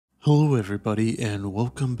Hello everybody and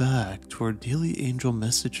welcome back to our daily angel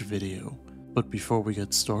message video. But before we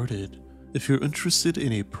get started, if you're interested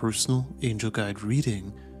in a personal angel guide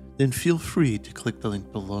reading, then feel free to click the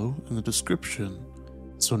link below in the description.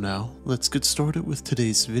 So now, let's get started with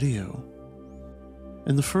today's video.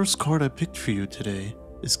 And the first card I picked for you today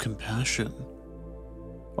is Compassion.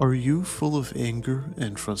 Are you full of anger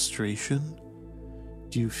and frustration?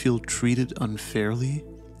 Do you feel treated unfairly?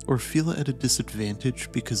 Or feel at a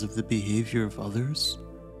disadvantage because of the behavior of others?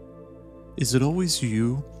 Is it always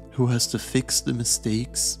you who has to fix the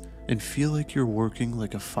mistakes and feel like you're working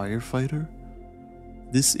like a firefighter?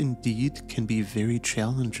 This indeed can be very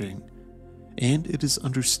challenging, and it is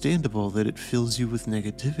understandable that it fills you with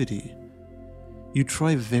negativity. You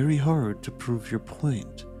try very hard to prove your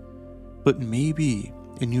point, but maybe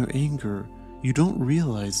in your anger you don't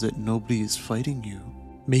realize that nobody is fighting you.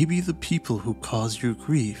 Maybe the people who cause your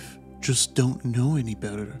grief just don't know any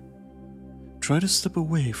better. Try to step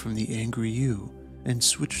away from the angry you and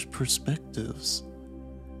switch perspectives.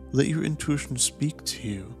 Let your intuition speak to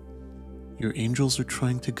you. Your angels are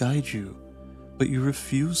trying to guide you, but you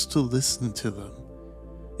refuse to listen to them.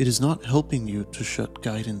 It is not helping you to shut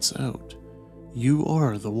guidance out. You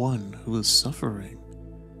are the one who is suffering.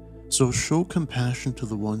 So show compassion to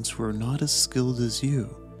the ones who are not as skilled as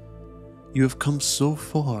you. You have come so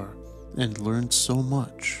far and learned so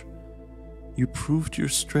much. You proved your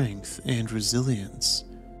strength and resilience,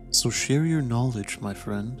 so share your knowledge, my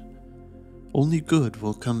friend. Only good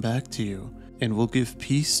will come back to you and will give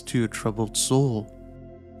peace to your troubled soul.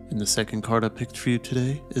 And the second card I picked for you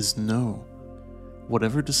today is No.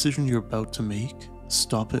 Whatever decision you're about to make,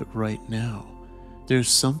 stop it right now. There's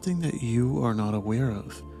something that you are not aware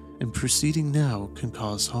of, and proceeding now can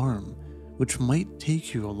cause harm, which might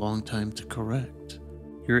take you a long time to correct.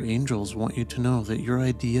 Your angels want you to know that your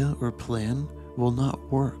idea or plan will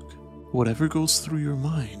not work. Whatever goes through your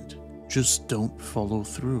mind, just don't follow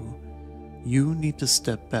through. You need to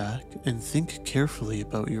step back and think carefully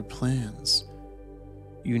about your plans.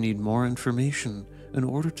 You need more information in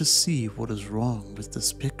order to see what is wrong with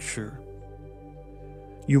this picture.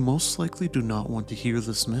 You most likely do not want to hear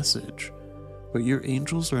this message, but your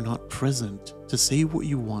angels are not present to say what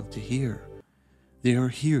you want to hear. They are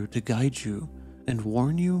here to guide you and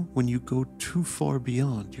warn you when you go too far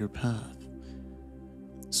beyond your path.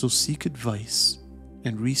 So seek advice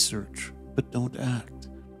and research, but don't act.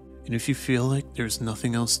 And if you feel like there's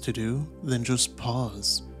nothing else to do, then just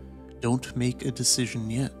pause. Don't make a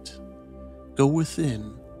decision yet. Go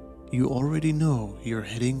within. You already know you're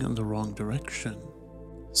heading in the wrong direction.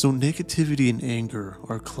 So negativity and anger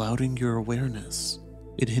are clouding your awareness.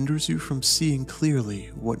 It hinders you from seeing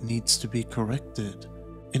clearly what needs to be corrected.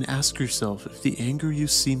 And ask yourself if the anger you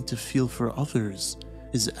seem to feel for others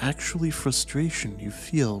is actually frustration you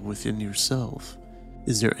feel within yourself.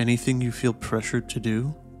 Is there anything you feel pressured to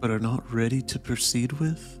do but are not ready to proceed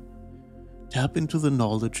with? Tap into the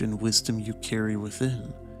knowledge and wisdom you carry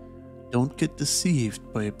within. Don't get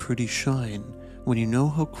deceived by a pretty shine when you know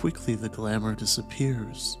how quickly the glamour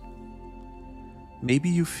disappears. Maybe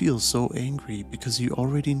you feel so angry because you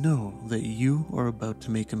already know that you are about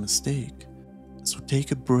to make a mistake. So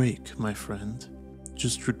take a break, my friend.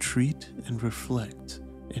 Just retreat and reflect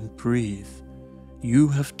and breathe. You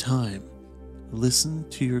have time. Listen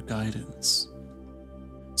to your guidance.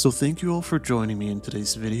 So thank you all for joining me in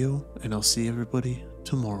today's video, and I'll see everybody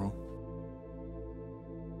tomorrow.